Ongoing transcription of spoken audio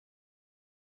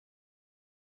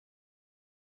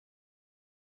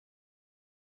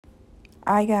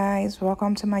Hi guys,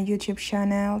 welcome to my YouTube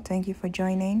channel. Thank you for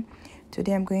joining.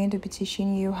 Today I'm going to be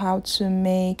teaching you how to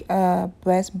make a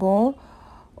breast ball,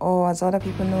 or as other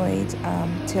people know it,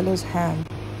 tailor's ham.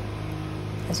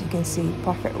 As you can see,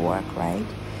 perfect work, right?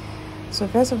 So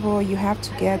first of all, you have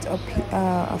to get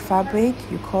a fabric.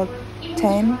 You cut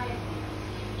 10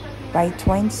 by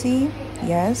 20.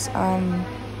 Yes,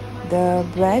 the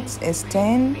breadth is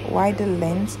 10 while the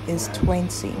length is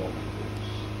 20.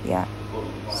 Yeah.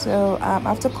 So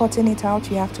after cutting it out,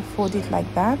 you have to fold it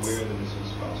like that.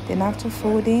 Then after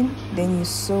folding, then you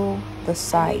sew the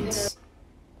sides.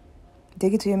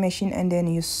 Take it to your machine and then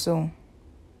you sew.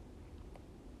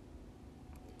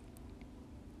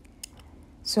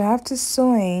 So after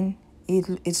sewing,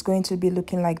 it's going to be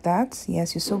looking like that.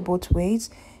 Yes, you sew both ways.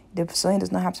 The sewing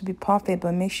does not have to be perfect,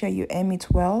 but make sure you aim it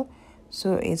well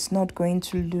so it's not going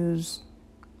to lose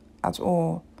at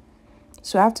all.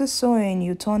 So after sewing,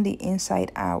 you turn the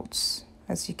inside out.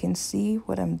 As you can see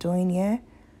what I'm doing here.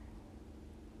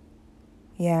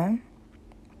 Yeah.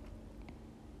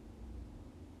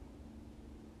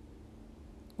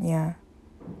 Yeah.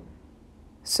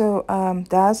 So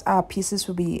that's our pieces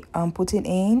we'll be putting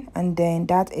in, and then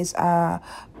that is our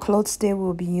clothes they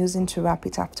will be using to wrap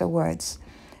it afterwards.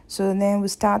 So then we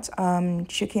start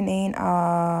checking in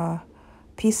our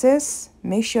pieces.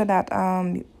 Make sure that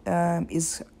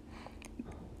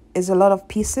is a lot of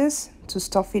pieces to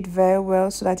stuff it very well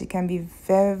so that it can be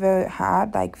very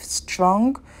hard, like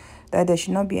strong, that there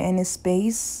should not be any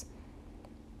space.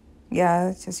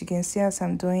 Yeah, as you can see as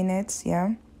I'm doing it.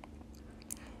 Yeah,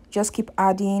 just keep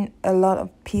adding a lot of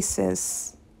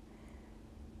pieces,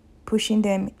 pushing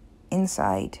them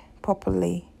inside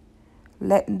properly.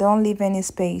 Don't leave any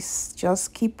space,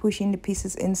 just keep pushing the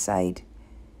pieces inside.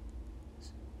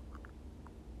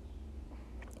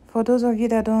 For those of you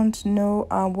that don't know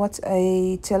what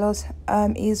a tailor's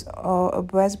is, or a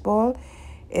breast ball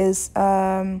is,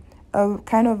 a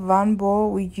kind of round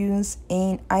ball we use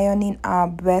in ironing our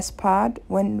breast pad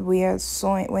when we're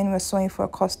sewing for a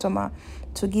customer,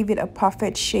 to give it a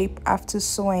perfect shape after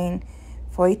sewing,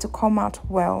 for it to come out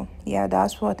well. Yeah,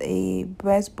 that's what a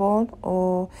breast ball,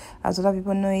 or as other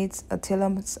people know it, a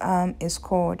tailor's is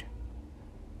called.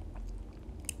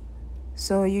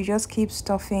 So you just keep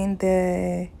stuffing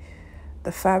the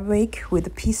fabric with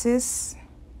the pieces.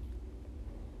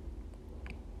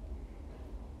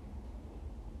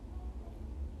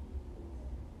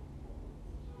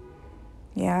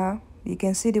 Yeah, you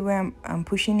can see the way I'm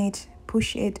pushing it.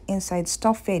 Push it inside,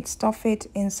 stuff it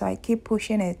inside, keep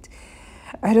pushing it.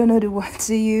 I don't know the word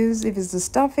to use, if it's to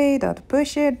stuff it or to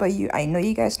push it, but I know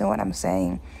you guys know what I'm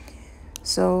saying.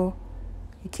 So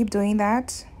you keep doing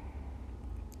that.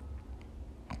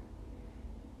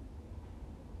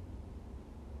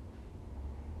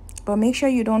 But make sure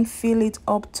you don't fill it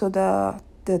up to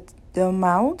the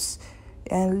mouth,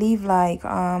 and leave like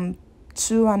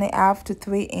 2.5 to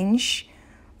 3 inch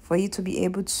for you to be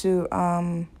able to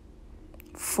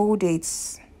fold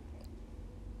it.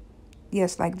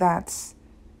 Yes, like that.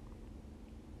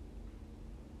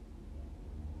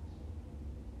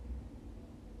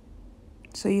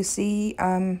 So you see,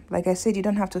 like I said, you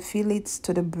don't have to fill it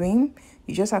to the brim.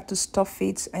 You just have to stuff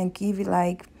it and give it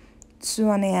like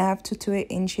 2.5 to 3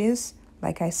 inches,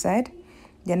 like I said.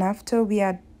 Then after we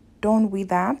are done with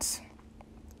that,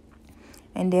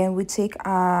 and then we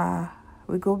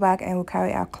go back and we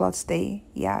carry our cloth stay.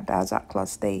 Yeah, that's our cloth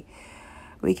stay.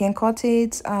 We can cut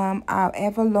it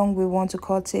however long we want to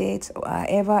cut it,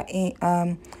 however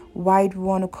wide we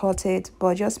want to cut it,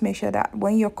 but just make sure that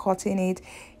when you're cutting it,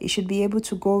 it should be able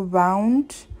to go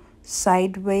round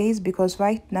sideways, because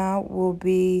right now we'll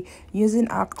be using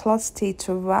our cloth stay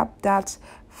to wrap that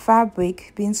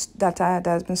fabric that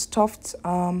has been stuffed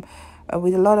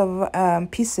with a lot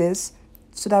of pieces,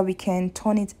 so that we can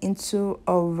turn it into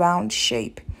a round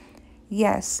shape.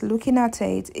 Yes, looking at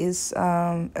it is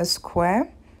a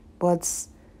square, but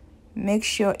make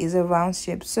sure it's a round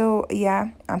shape. So yeah,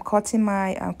 I'm cutting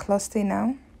my cluster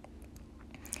now.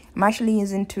 I'm actually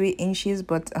using 3 inches,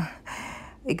 but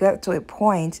it got to a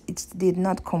point it did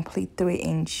not complete 3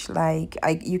 inch. Like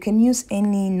you can use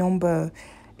any number,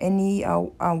 any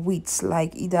widths,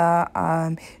 like either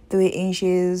 3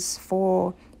 inches,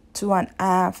 4,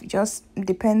 2.5. Just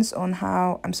depends on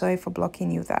how. I'm sorry for blocking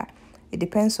you there. It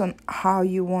depends on how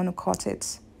you want to cut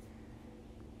it.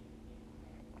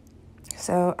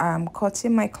 So I'm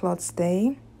cutting my cloth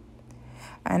stay.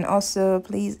 And also,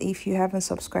 please, if you haven't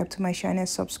subscribed to my channel,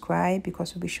 subscribe,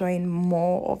 because we'll be showing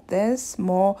more of this,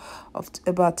 more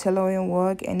about tailoring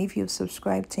work. And if you've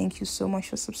subscribed, thank you so much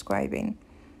for subscribing.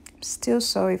 I'm still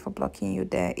sorry for blocking you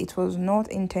there. It was not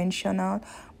intentional,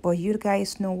 but you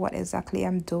guys know what exactly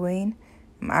I'm doing.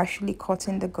 I'm actually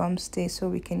cutting the gum stay so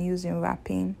we can use in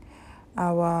wrapping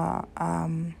our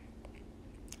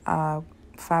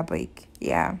fabric.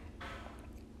 Yeah.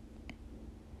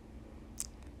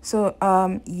 So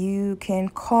you can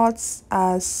cut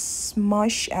as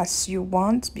much as you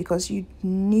want because you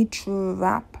need to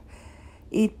wrap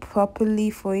it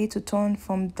properly for it to turn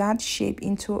from that shape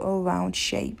into a round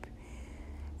shape.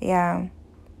 Yeah,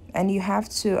 and you have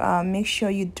to make sure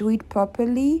you do it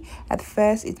properly. At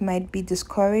first it might be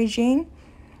discouraging,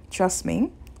 trust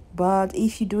me, but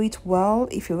if you do it well,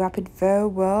 if you wrap it very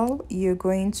well, you're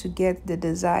going to get the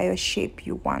desired shape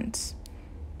you want.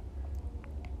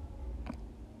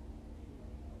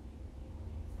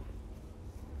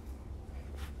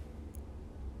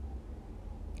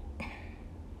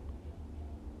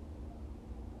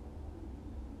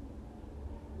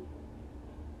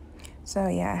 So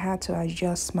yeah, I had to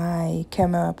adjust my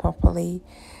camera properly.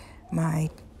 My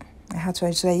I had to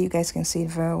adjust so that you guys can see it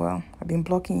very well. I've been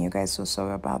blocking you guys, so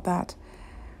sorry about that.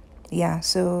 Yeah,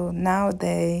 so now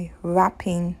the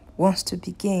wrapping wants to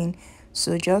begin.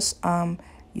 So just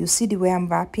you see the way I'm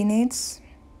wrapping it.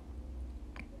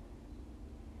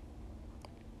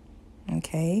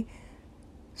 Okay,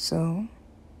 so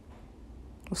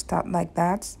we'll start like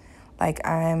that. Like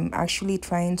I'm actually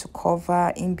trying to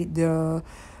cover in the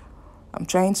I'm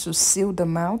trying to seal the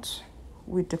mouth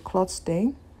with the cloth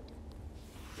stay.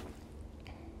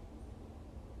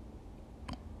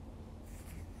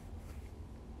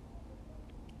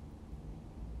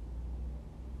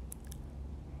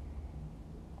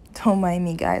 Don't mind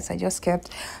me, guys. I just kept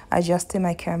adjusting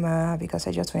my camera because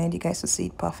I just wanted you guys to see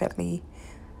it perfectly.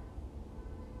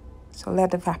 So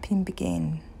let the wrapping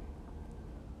begin.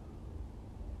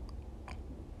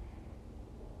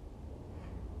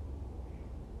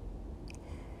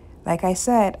 Like I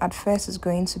said, at first it's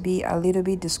going to be a little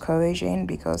bit discouraging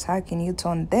because how can you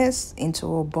turn this into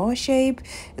a ball shape?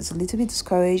 It's a little bit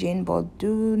discouraging, but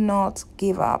do not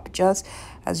give up. Just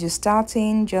as you're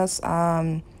starting, just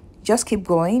keep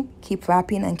going, keep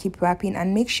wrapping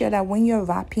and make sure that when you're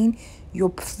wrapping, you're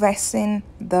pressing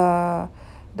the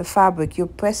fabric, you're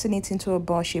pressing it into a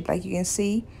ball shape. Like you can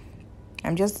see,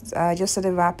 I'm just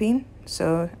started wrapping.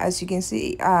 So as you can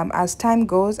see, as time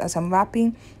goes, as I'm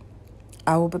wrapping,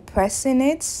 I will be pressing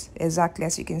it exactly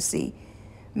as you can see.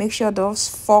 Make sure those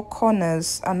four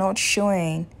corners are not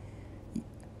showing.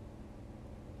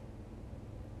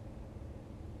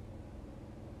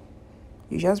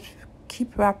 You just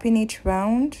keep wrapping it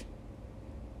round.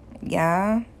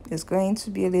 Yeah, it's going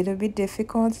to be a little bit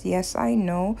difficult. Yes, I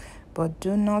know, but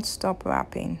do not stop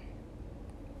wrapping.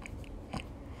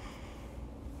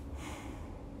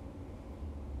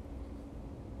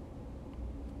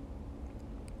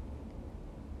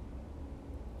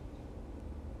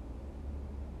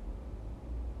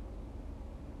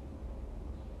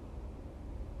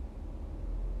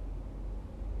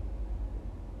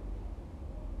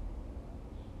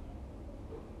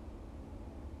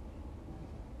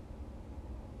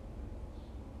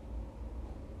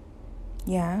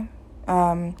 Yeah,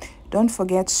 don't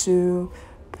forget to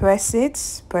press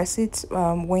it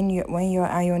when you're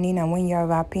ironing and when you're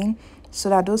wrapping, so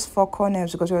that those four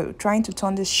corners, because we're trying to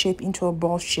turn this shape into a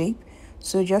ball shape,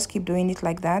 so just keep doing it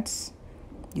like that.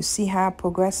 You see how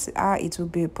it will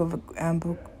be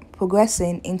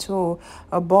progressing into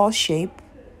a ball shape.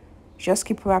 Just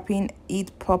keep wrapping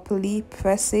it properly,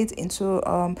 press it into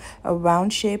a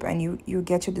round shape, and you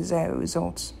get your desired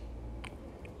results.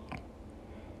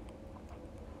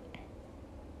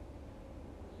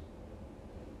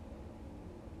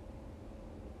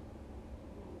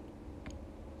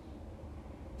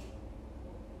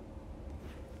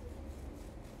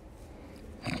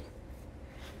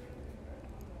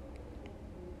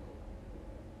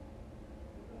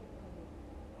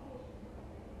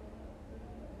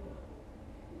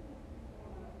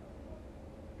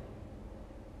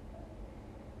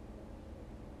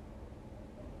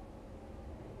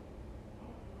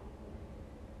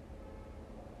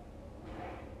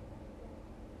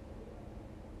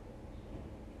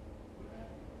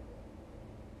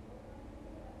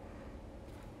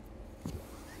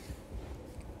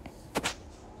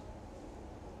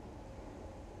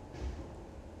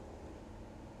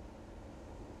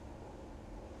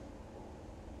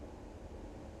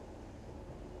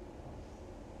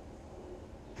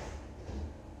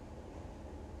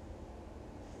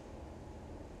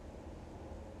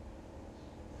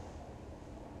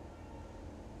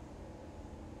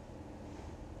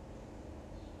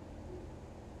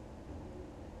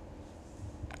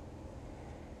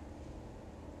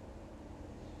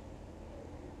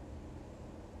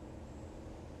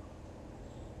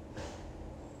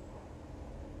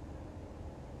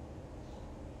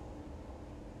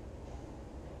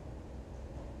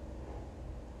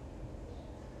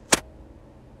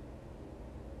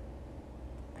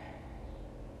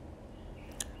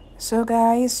 So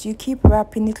guys, you keep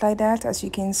wrapping it like that. As you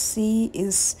can see,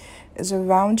 is a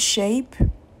round shape.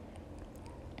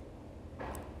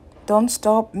 Don't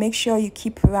stop. Make sure you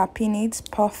keep wrapping it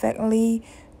perfectly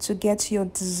to get your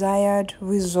desired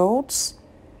results.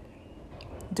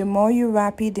 The more you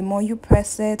wrap it, the more you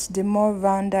press it, the more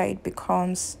rounder it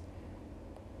becomes.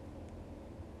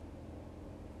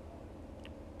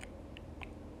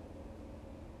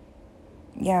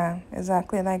 Yeah,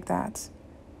 exactly like that.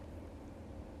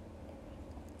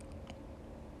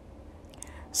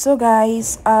 So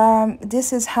guys,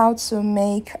 this is how to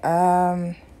make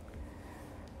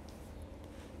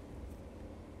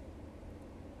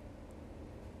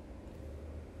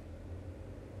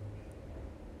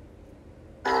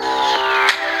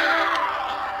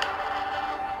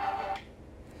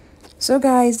so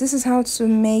guys, this is how to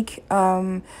make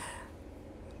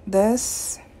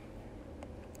this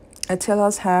a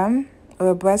tailor's ham or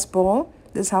a breast ball.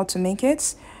 This is how to make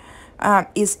it.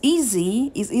 It's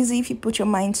easy. It's easy if you put your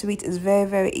mind to it. It's very,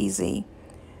 very easy.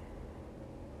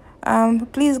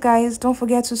 Please guys, don't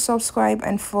forget to subscribe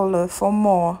and follow for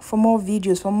more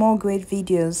videos, for more great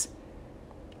videos.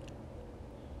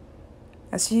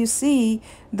 As you see,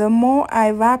 the more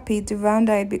I wrap it, the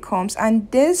rounder it becomes.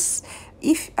 And this,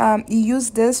 if you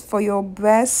use this for your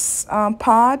breast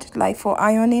pad, like for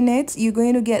ironing it, you're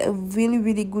going to get a really,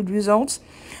 really good result.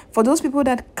 For those people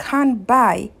that can't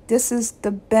buy, this is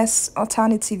the best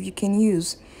alternative you can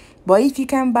use. But if you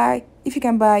can buy,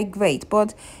 great.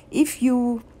 But if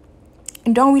you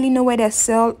don't really know where they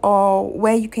sell or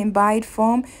where you can buy it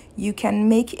from, you can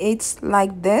make it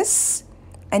like this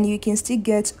and you can still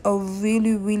get a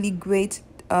really, really great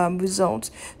result.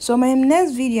 So my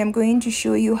next video, I'm going to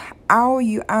show you how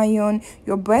you iron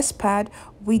your breast pad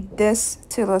with this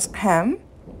tailor's ham.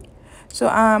 So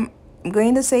I'm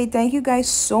going to say thank you guys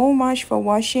so much for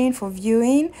watching, for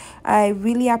viewing. I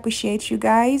really appreciate you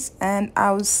guys, and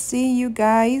I'll see you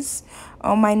guys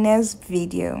on my next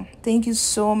video. Thank you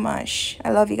so much. I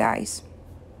love you guys.